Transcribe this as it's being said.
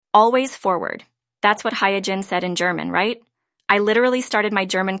Always forward. That's what Hyojin said in German, right? I literally started my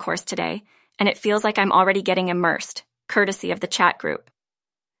German course today, and it feels like I'm already getting immersed, courtesy of the chat group.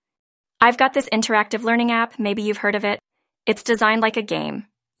 I've got this interactive learning app, maybe you've heard of it. It's designed like a game.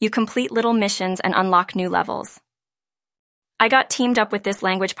 You complete little missions and unlock new levels. I got teamed up with this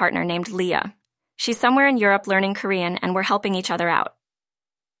language partner named Leah. She's somewhere in Europe learning Korean, and we're helping each other out.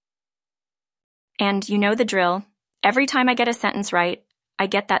 And you know the drill. Every time I get a sentence right, I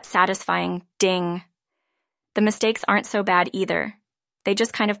get that satisfying ding. The mistakes aren't so bad either. They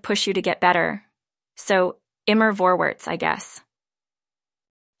just kind of push you to get better. So, immer vorwärts, I guess.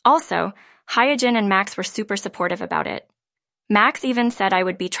 Also, Hyojin and Max were super supportive about it. Max even said I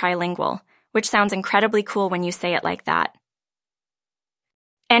would be trilingual, which sounds incredibly cool when you say it like that.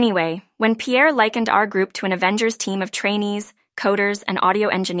 Anyway, when Pierre likened our group to an Avengers team of trainees, coders, and audio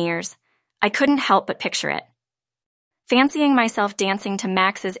engineers, I couldn't help but picture it. Fancying myself dancing to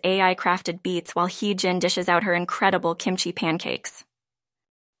Max's AI-crafted beats while Hyojin dishes out her incredible kimchi pancakes.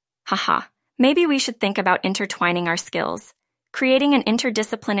 Haha, maybe we should think about intertwining our skills, creating an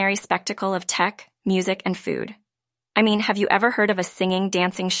interdisciplinary spectacle of tech, music, and food. I mean, have you ever heard of a singing,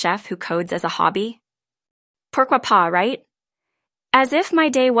 dancing chef who codes as a hobby? Pourquoi pas, right? As if my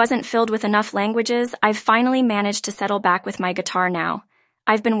day wasn't filled with enough languages, I've finally managed to settle back with my guitar now.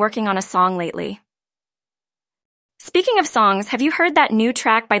 I've been working on a song lately. Speaking of songs, have you heard that new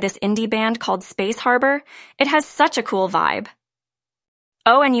track by this indie band called Space Harbor? It has such a cool vibe.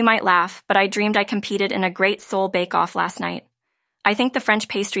 Oh, and you might laugh, but I dreamed I competed in a great soul bake-off last night. I think the French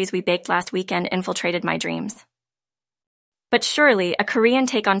pastries we baked last weekend infiltrated my dreams. But surely, a Korean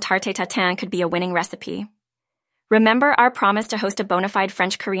take on tarte tatin could be a winning recipe. Remember our promise to host a bona fide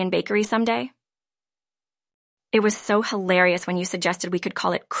French-Korean bakery someday? It was so hilarious when you suggested we could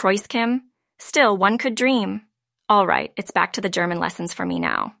call it Kreuzkim. Still, one could dream. All right, it's back to the German lessons for me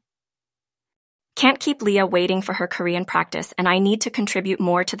now. Can't keep Leah waiting for her Korean practice, and I need to contribute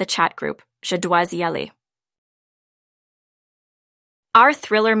more to the chat group. Je dois y aller. Our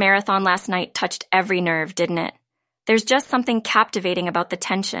thriller marathon last night touched every nerve, didn't it? There's just something captivating about the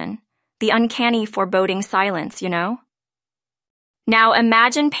tension, the uncanny, foreboding silence, you know? Now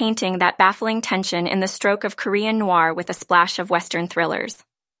imagine painting that baffling tension in the stroke of Korean noir with a splash of Western thrillers.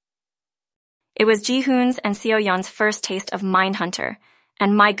 It was Ji-hoon's and Seo-yeon's first taste of Mindhunter,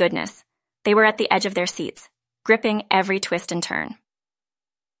 and my goodness, they were at the edge of their seats, gripping every twist and turn.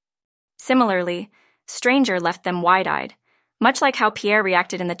 Similarly, Stranger left them wide-eyed, much like how Pierre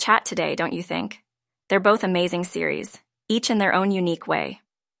reacted in the chat today, don't you think? They're both amazing series, each in their own unique way.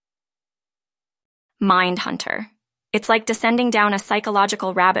 Mindhunter. It's like descending down a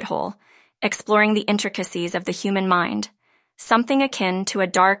psychological rabbit hole, exploring the intricacies of the human mind, something akin to a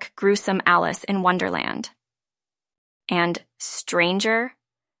dark, gruesome Alice in Wonderland. And Stranger?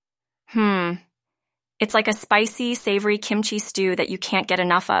 It's like a spicy, savory kimchi stew that you can't get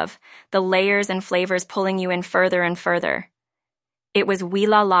enough of, the layers and flavors pulling you in further and further. It was wee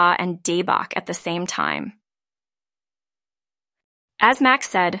la la and daebak at the same time. As Max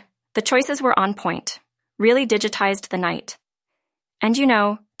said, the choices were on point, really digitized the night. And you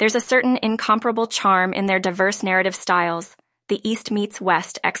know, there's a certain incomparable charm in their diverse narrative styles, the East meets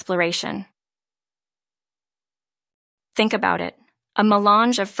West exploration. Think about it, a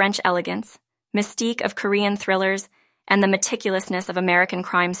melange of French elegance, mystique of Korean thrillers, and the meticulousness of American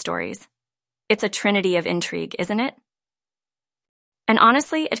crime stories. It's a trinity of intrigue, isn't it? And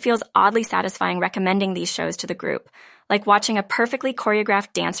honestly, it feels oddly satisfying recommending these shows to the group. Like watching a perfectly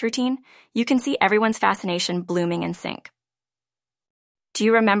choreographed dance routine, you can see everyone's fascination blooming in sync. Do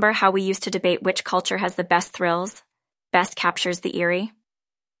you remember how we used to debate which culture has the best thrills, best captures the eerie?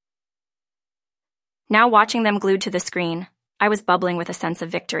 Now watching them glued to the screen, I was bubbling with a sense of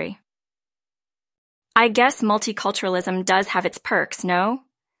victory. I guess multiculturalism does have its perks, no?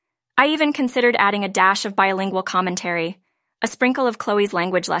 I even considered adding a dash of bilingual commentary, a sprinkle of Chloe's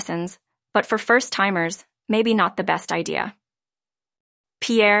language lessons, but for first-timers, maybe not the best idea.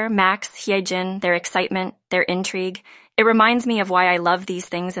 Pierre, Max, Hyojin, their excitement, their intrigue, it reminds me of why I love these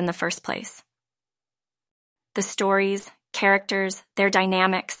things in the first place. The stories, characters, their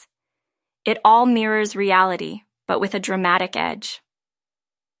dynamics, it all mirrors reality, but with a dramatic edge.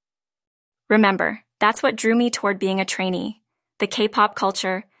 Remember, that's what drew me toward being a trainee, the K-pop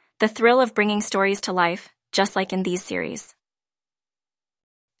culture, the thrill of bringing stories to life, just like in these series.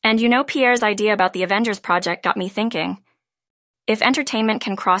 And you know, Pierre's idea about the Avengers project got me thinking. If entertainment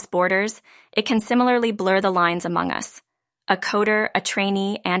can cross borders, it can similarly blur the lines among us. A coder, a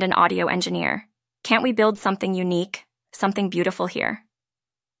trainee, and an audio engineer. Can't we build something unique, something beautiful here?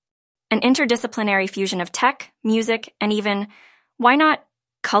 An interdisciplinary fusion of tech, music, and even, why not,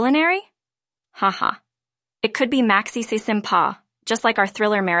 Culinary? Haha. It could be maxi c'est sympa, just like our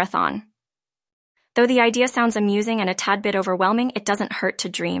thriller marathon. Though the idea sounds amusing and a tad bit overwhelming, it doesn't hurt to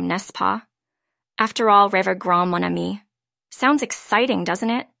dream, n'est-ce pas? After all, rêve grand, mon ami. Sounds exciting, doesn't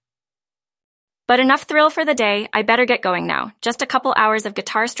it? But enough thrill for the day. I better get going now. Just a couple hours of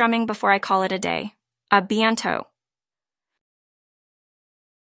guitar strumming before I call it a day. A bientôt.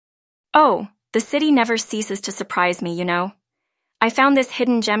 Oh, the city never ceases to surprise me, you know. I found this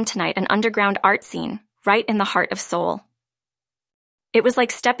hidden gem tonight, an underground art scene, right in the heart of Seoul. It was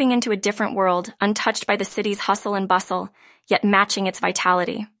like stepping into a different world, untouched by the city's hustle and bustle, yet matching its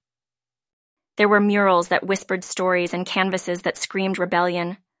vitality. There were murals that whispered stories and canvases that screamed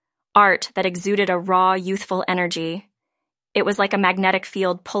rebellion, art that exuded a raw, youthful energy. It was like a magnetic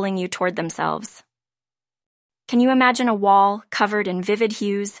field pulling you toward themselves. Can you imagine a wall covered in vivid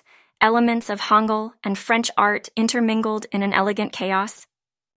hues, elements of Hangul and French art intermingled in an elegant chaos?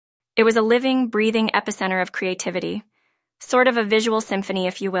 It was a living, breathing epicenter of creativity, sort of a visual symphony,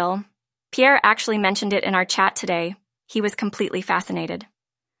 if you will. Pierre actually mentioned it in our chat today. He was completely fascinated.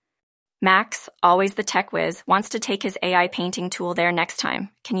 Max, always the tech whiz, wants to take his AI painting tool there next time.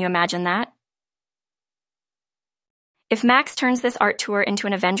 Can you imagine that? If Max turns this art tour into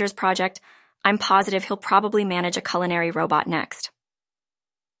an Avengers project, I'm positive he'll probably manage a culinary robot next.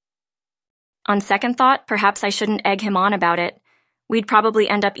 On second thought, perhaps I shouldn't egg him on about it. We'd probably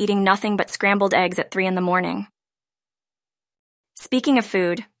end up eating nothing but scrambled eggs at 3 a.m. Speaking of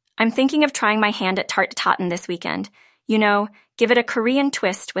food, I'm thinking of trying my hand at tart tatin this weekend. You know, give it a Korean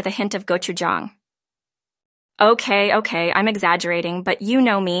twist with a hint of gochujang. Okay, I'm exaggerating, but you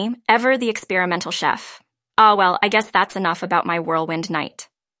know me, ever the experimental chef. Ah, well, I guess that's enough about my whirlwind night.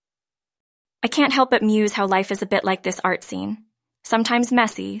 I can't help but muse how life is a bit like this art scene. Sometimes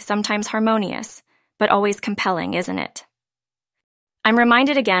messy, sometimes harmonious, but always compelling, isn't it? I'm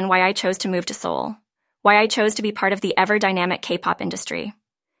reminded again why I chose to move to Seoul, why I chose to be part of the ever-dynamic K-pop industry.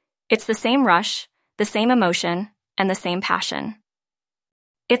 It's the same rush, the same emotion, and the same passion.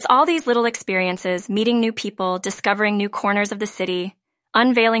 It's all these little experiences, meeting new people, discovering new corners of the city,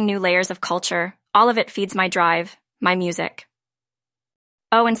 unveiling new layers of culture. All of it feeds my drive, my music.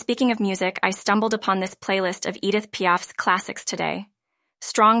 Oh, and speaking of music, I stumbled upon this playlist of Edith Piaf's classics today.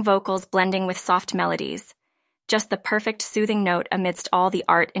 Strong vocals blending with soft melodies. Just the perfect soothing note amidst all the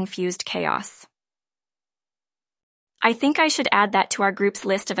art-infused chaos. I think I should add that to our group's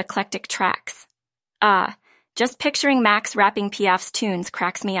list of eclectic tracks. Just picturing Max rapping Piaf's tunes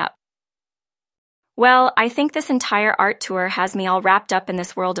cracks me up. Well, I think this entire art tour has me all wrapped up in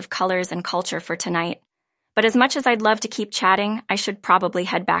this world of colors and culture for tonight. But as much as I'd love to keep chatting, I should probably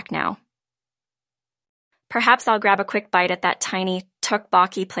head back now. Perhaps I'll grab a quick bite at that tiny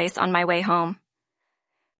tteokbokki place on my way home.